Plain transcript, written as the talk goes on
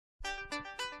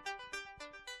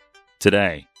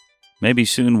Today, maybe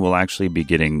soon we'll actually be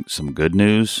getting some good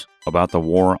news about the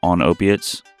war on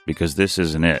opiates, because this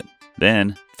isn't it.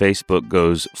 Then, Facebook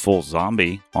goes full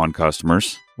zombie on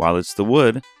customers, while it's the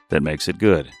wood that makes it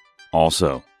good.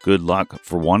 Also, good luck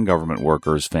for one government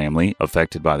worker's family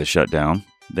affected by the shutdown.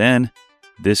 Then,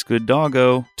 this good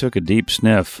doggo took a deep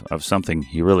sniff of something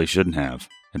he really shouldn't have.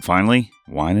 And finally,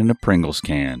 wine in a Pringles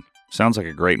can. Sounds like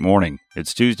a great morning.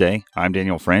 It's Tuesday. I'm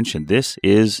Daniel French, and this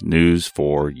is News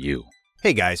for You.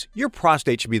 Hey guys, your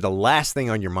prostate should be the last thing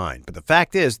on your mind, but the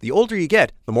fact is, the older you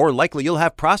get, the more likely you'll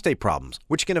have prostate problems,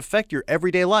 which can affect your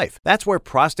everyday life. That's where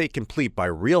Prostate Complete by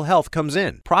Real Health comes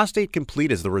in. Prostate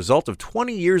Complete is the result of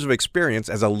 20 years of experience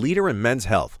as a leader in men's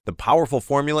health. The powerful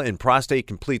formula in Prostate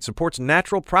Complete supports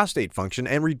natural prostate function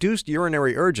and reduced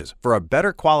urinary urges for a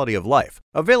better quality of life.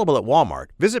 Available at Walmart.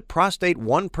 Visit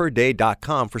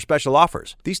prostate1perday.com for special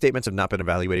offers. These statements have not been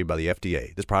evaluated by the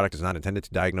FDA. This product is not intended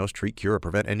to diagnose, treat, cure, or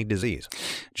prevent any disease.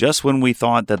 Just when we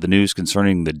thought that the news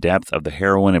concerning the depth of the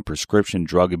heroin and prescription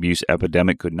drug abuse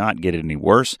epidemic could not get any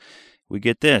worse, we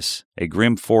get this, a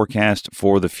grim forecast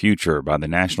for the future by the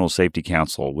National Safety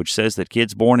Council, which says that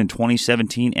kids born in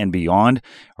 2017 and beyond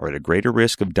are at a greater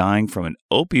risk of dying from an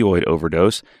opioid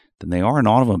overdose than they are in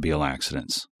automobile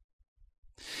accidents.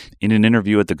 In an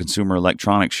interview at the Consumer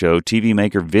Electronics Show, TV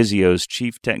maker Vizio's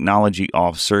chief technology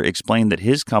officer explained that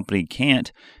his company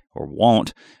can't or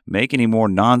won't make any more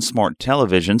non-smart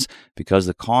televisions because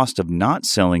the cost of not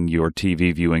selling your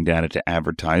TV viewing data to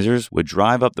advertisers would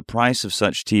drive up the price of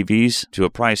such TVs to a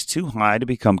price too high to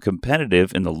become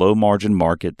competitive in the low-margin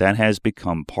market that has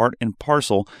become part and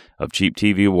parcel of cheap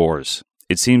TV wars.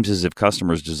 It seems as if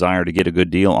customers' desire to get a good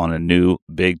deal on a new,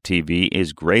 big TV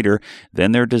is greater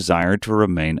than their desire to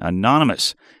remain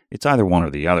anonymous. It's either one or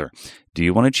the other. Do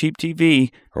you want a cheap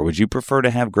TV, or would you prefer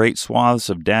to have great swaths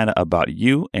of data about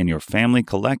you and your family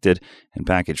collected and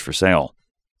packaged for sale?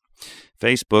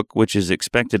 Facebook, which is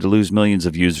expected to lose millions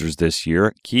of users this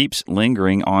year, keeps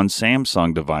lingering on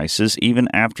Samsung devices even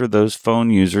after those phone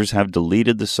users have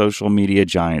deleted the social media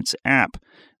giant's app.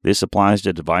 This applies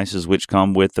to devices which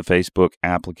come with the Facebook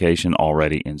application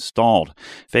already installed.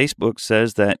 Facebook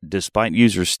says that despite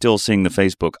users still seeing the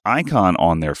Facebook icon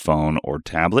on their phone or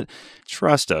tablet,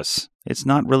 trust us, it's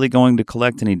not really going to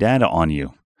collect any data on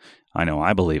you. I know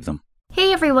I believe them.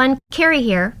 Hey everyone, Carrie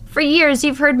here. For years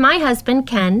you've heard my husband,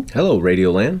 Ken, hello,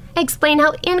 Radioland, explain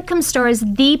how Income Store is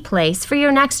the place for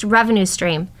your next revenue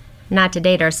stream. Not to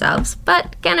date ourselves,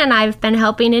 but Ken and I have been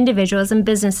helping individuals and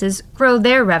businesses grow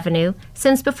their revenue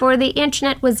since before the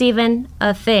internet was even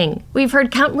a thing. We've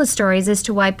heard countless stories as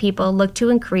to why people look to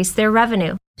increase their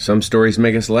revenue. Some stories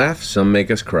make us laugh, some make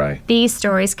us cry. These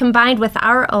stories, combined with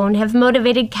our own, have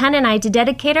motivated Ken and I to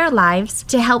dedicate our lives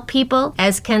to help people,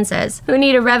 as Ken says, who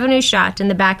need a revenue shot in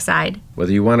the backside.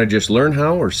 Whether you want to just learn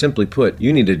how or simply put,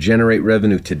 you need to generate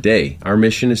revenue today. Our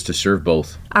mission is to serve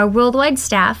both. Our worldwide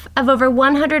staff of over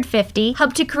 150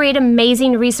 help to create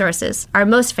amazing resources, our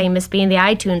most famous being the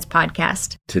iTunes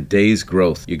podcast. Today's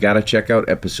growth. You got to check out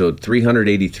episode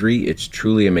 383. It's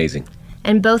truly amazing.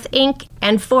 And both Inc.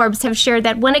 and Forbes have shared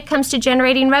that when it comes to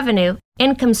generating revenue,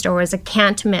 Income Store is a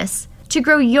can't miss. To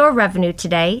grow your revenue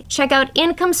today, check out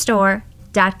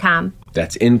IncomeStore.com.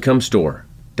 That's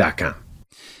IncomeStore.com.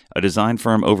 A design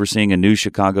firm overseeing a new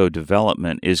Chicago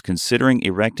development is considering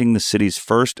erecting the city's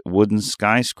first wooden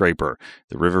skyscraper.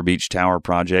 The River Beach Tower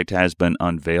project has been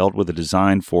unveiled with a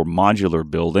design for modular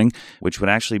building, which would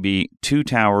actually be two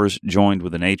towers joined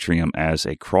with an atrium as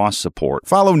a cross support.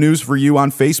 Follow News for You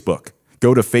on Facebook.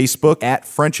 Go to Facebook at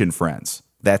French and Friends.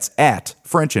 That's at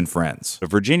French and Friends. A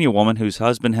Virginia woman whose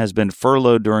husband has been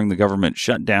furloughed during the government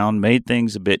shutdown made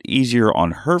things a bit easier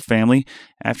on her family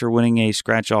after winning a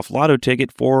scratch-off lotto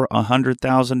ticket for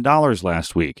 $100,000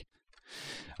 last week.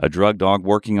 A drug dog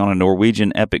working on a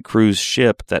Norwegian Epic cruise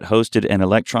ship that hosted an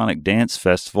electronic dance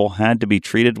festival had to be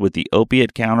treated with the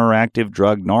opiate counteractive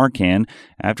drug Narcan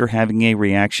after having a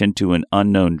reaction to an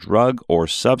unknown drug or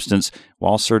substance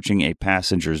while searching a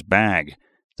passenger's bag.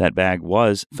 That bag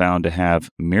was found to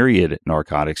have myriad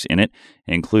narcotics in it,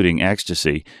 including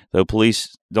ecstasy. Though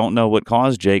police don't know what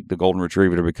caused Jake, the golden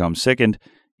retriever, to become sickened,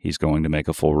 he's going to make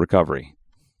a full recovery.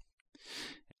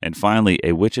 And finally,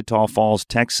 a Wichita Falls,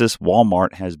 Texas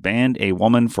Walmart has banned a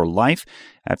woman for life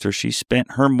after she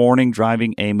spent her morning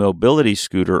driving a mobility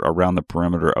scooter around the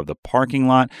perimeter of the parking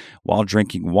lot while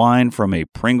drinking wine from a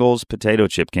Pringles potato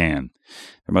chip can.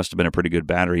 There must have been a pretty good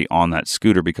battery on that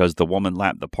scooter because the woman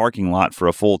lapped the parking lot for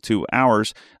a full 2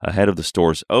 hours ahead of the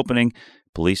store's opening.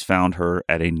 Police found her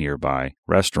at a nearby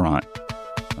restaurant.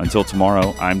 Until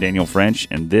tomorrow, I'm Daniel French,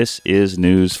 and this is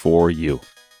News for You.